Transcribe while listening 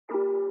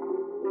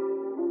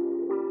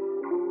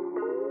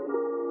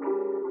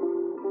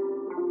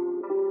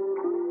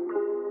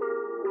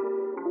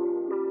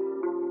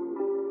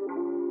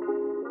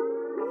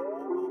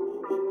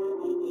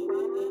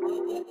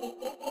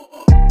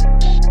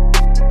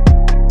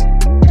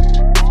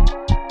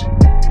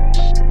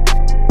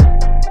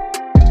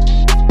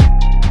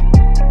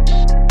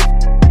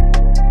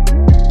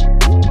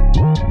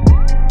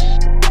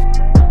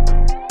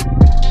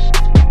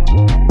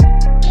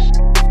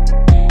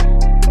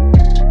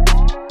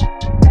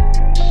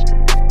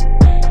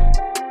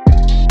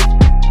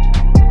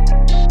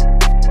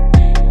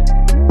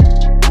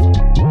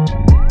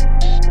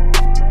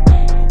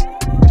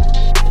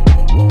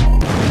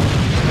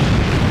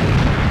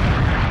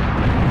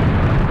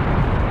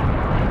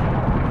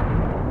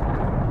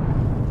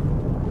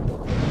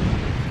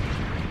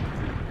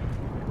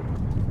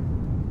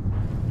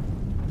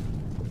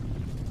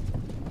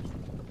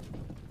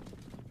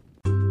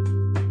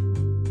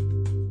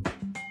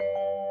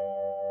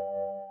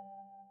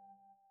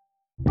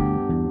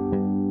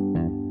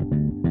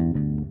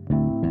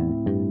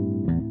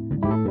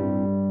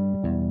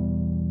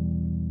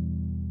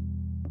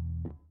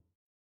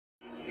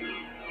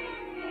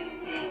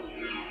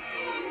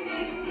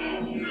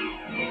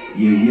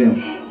Yeah.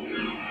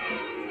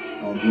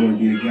 All glory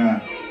be to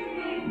God.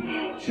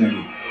 Check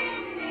it.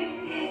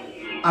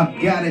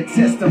 I've got a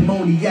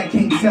testimony, I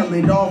can't tell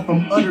it all.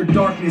 From utter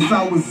darkness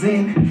I was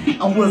in.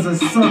 I was a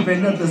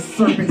servant of the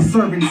serpent,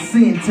 serving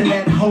sin. Till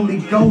that Holy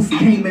Ghost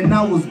came and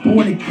I was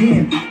born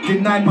again.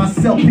 Denied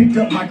myself, picked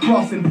up my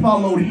cross and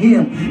followed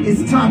him.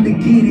 It's time to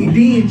get it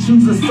in.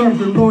 Choose to serve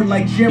the Lord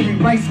like Jerry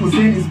Rice was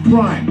in his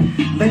prime.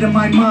 Let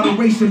my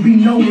moderation be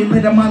known and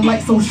let my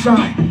light so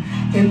shine.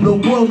 In the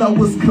world I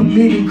was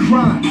committing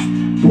crimes,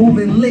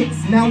 pulling licks.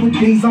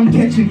 Nowadays I'm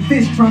catching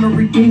fish, trying to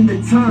redeem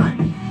the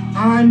time.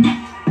 I'm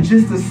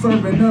just a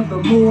servant of the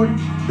Lord.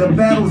 The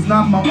battle's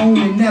not my own,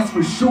 and that's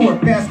for sure.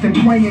 Fasting,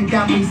 praying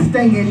got me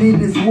staying in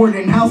his word,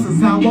 and house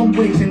is how I'm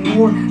waging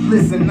war.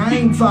 Listen, I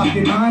ain't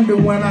talking under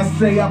when I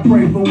say I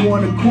pray for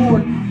one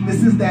accord.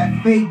 This is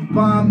that fake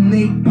bomb,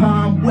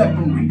 napalm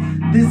weaponry.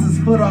 This is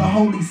for the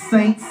holy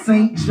saints,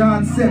 St.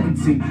 John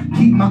 17.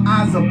 Keep my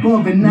eyes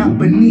above and not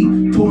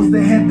beneath, towards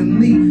the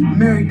heavenly.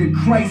 Married to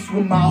Christ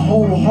with my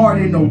whole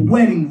heart in a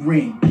wedding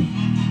ring.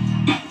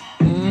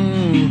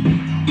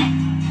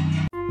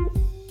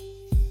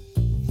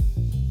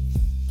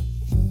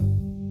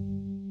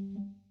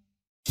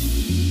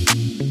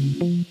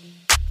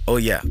 Oh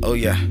yeah, oh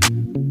yeah,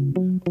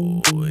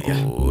 oh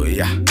yeah, oh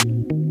yeah.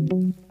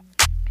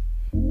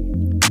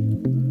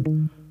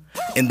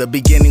 In the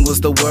beginning was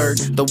the Word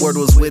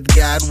was with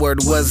God, Word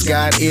was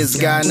God, is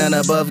God, none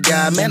above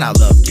God. Man, I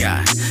love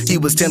God. He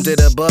was tempted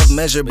above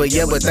measure, but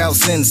yet without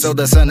sin, so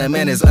the Son of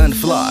Man is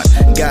unflawed.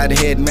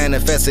 Godhead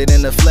manifested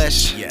in the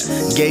flesh,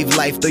 gave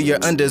life through your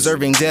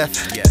undeserving death.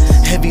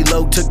 Heavy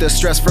load took the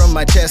stress from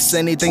my chest.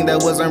 Anything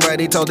that wasn't right,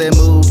 he told it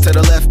move to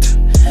the left.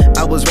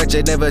 I was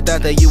wretched, never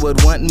thought that you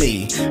would want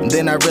me.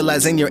 Then I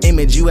realized in your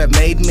image you have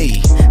made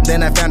me.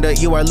 Then I found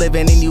out you are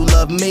living and you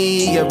love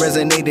me. You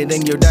resonated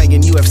and you're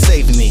dying, you have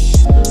saved me.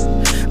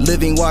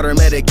 Living water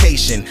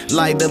medication,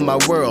 light of my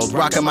world,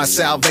 rock of my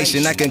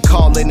salvation. I can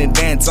call in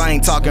advance, I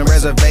ain't talking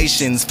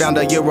reservations. Found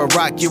out you're a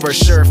rock, you're a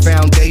sure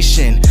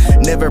foundation.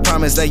 Never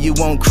promise that you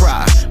won't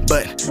cry,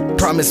 but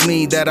promise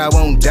me that I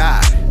won't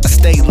die. I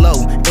stay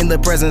low in the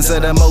presence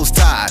of the Most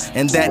High,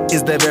 and that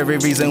is the very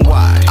reason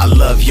why I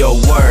love your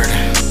word.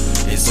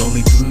 It's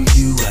only through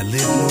you I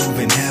live, move,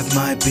 and have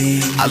my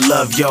being. I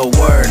love your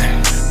word.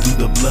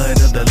 Through the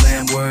blood of the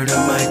Lamb, word of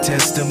my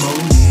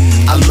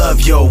testimony. I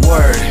love your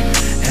word.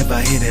 Have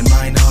I hid in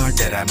mine heart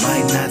that I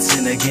might not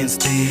sin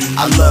against thee?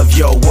 I love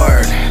your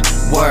word,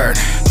 word,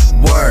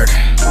 word.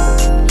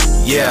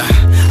 Yeah,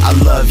 I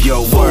love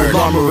your word. Full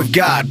armor of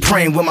God,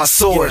 praying with my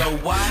sword.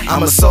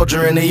 I'm a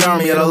soldier in the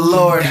army of the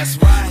Lord.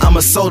 I'm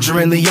a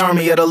soldier in the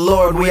army of the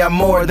Lord. We are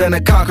more than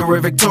a conqueror,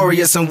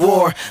 victorious in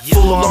war.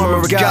 Full armor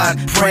of God,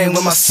 praying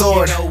with my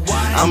sword.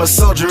 I'm a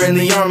soldier in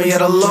the army of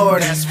the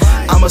Lord.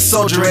 I'm a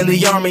soldier in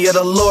the army of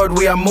the Lord.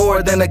 We are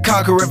more than a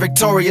conqueror,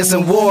 victorious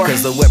in war.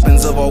 Cause the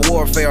weapons of our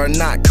warfare are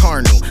not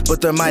carnal,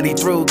 but they're mighty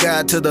through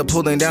God to the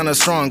pulling down of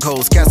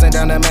strongholds, casting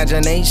down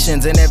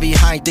imaginations and every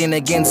high thing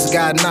against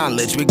God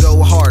knowledge. We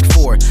go hard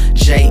for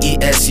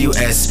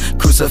Jesus,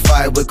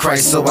 crucified with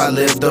Christ, so I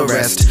live the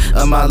rest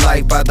of my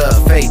life by the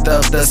faith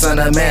of the Son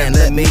of Man.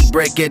 Let me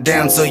break it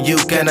down so you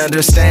can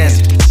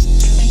understand.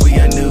 We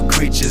are new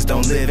creatures,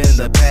 don't live in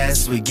the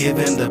past. We give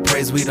him the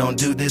praise, we don't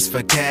do this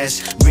for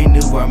cash.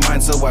 Renew our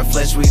minds so our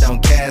flesh we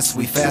don't cast.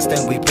 We fast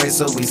and we pray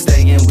so we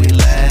stay and we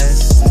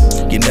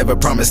last. You never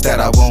promised that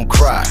I won't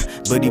cry,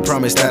 but you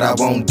promised that I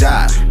won't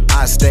die.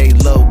 I stay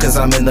low cause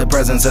I'm in the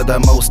presence of the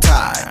Most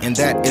High, and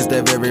that is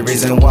the very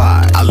reason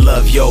why I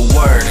love your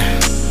word.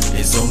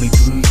 It's only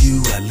through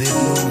you I live,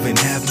 move, and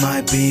have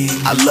my being.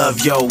 I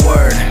love your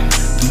word.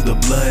 Through the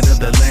blood of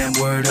the Lamb,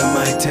 word of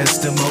my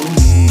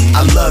testimony.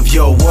 I love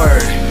your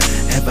word.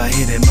 Have I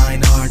hid in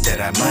mine heart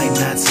that I might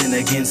not sin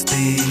against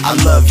thee? I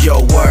love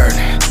your word,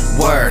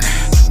 word,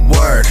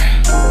 word.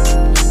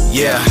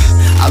 Yeah,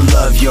 I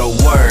love your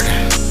word.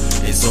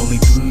 It's only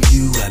through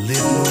you I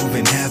live, move,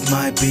 and have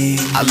my being.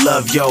 I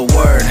love your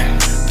word.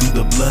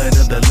 Through the blood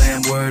of the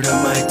Lamb, word of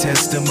my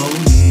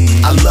testimony.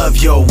 I love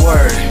your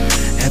word.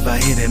 Have I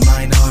hid in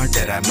mine heart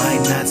that I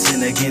might not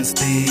sin against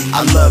thee?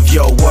 I love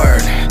your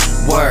word,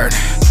 word,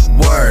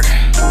 word.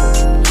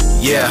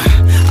 Yeah,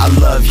 I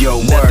love your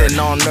word. Nothing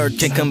on earth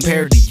can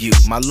compare to you.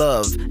 My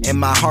love and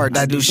my heart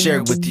I do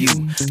share with you.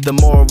 The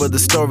moral of the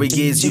story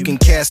is you can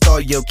cast all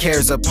your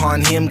cares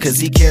upon him, cause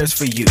he cares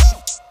for you.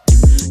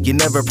 You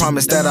never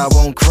promised that I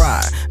won't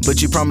cry,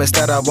 but you promised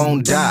that I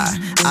won't die.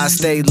 I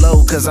stay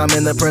low cause I'm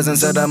in the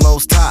presence of the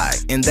Most High,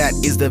 and that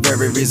is the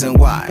very reason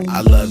why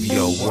I love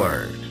your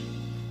word.